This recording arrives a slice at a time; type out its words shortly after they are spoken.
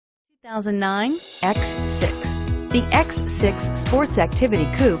2009 X6. The X6 Sports Activity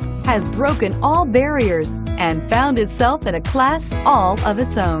Coupe has broken all barriers and found itself in a class all of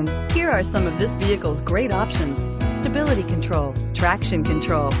its own. Here are some of this vehicle's great options: stability control, traction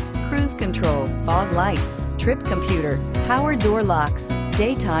control, cruise control, fog lights, trip computer, power door locks,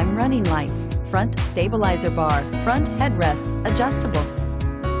 daytime running lights, front stabilizer bar, front headrests adjustable.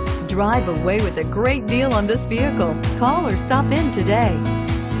 Drive away with a great deal on this vehicle. Call or stop in today.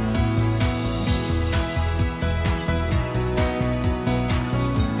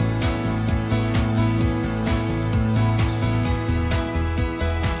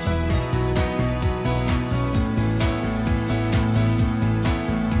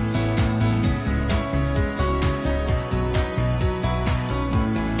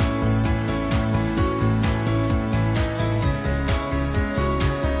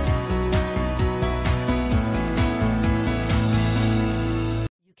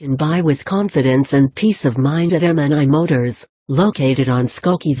 Can buy with confidence and peace of mind at M&I Motors, located on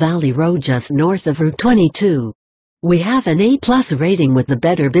Skokie Valley Road just north of Route 22. We have an A+ rating with the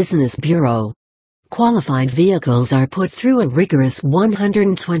Better Business Bureau. Qualified vehicles are put through a rigorous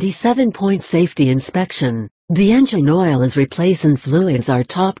 127-point safety inspection. The engine oil is replaced and fluids are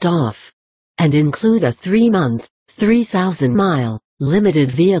topped off, and include a 3-month, 3,000-mile,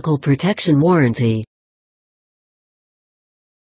 limited vehicle protection warranty.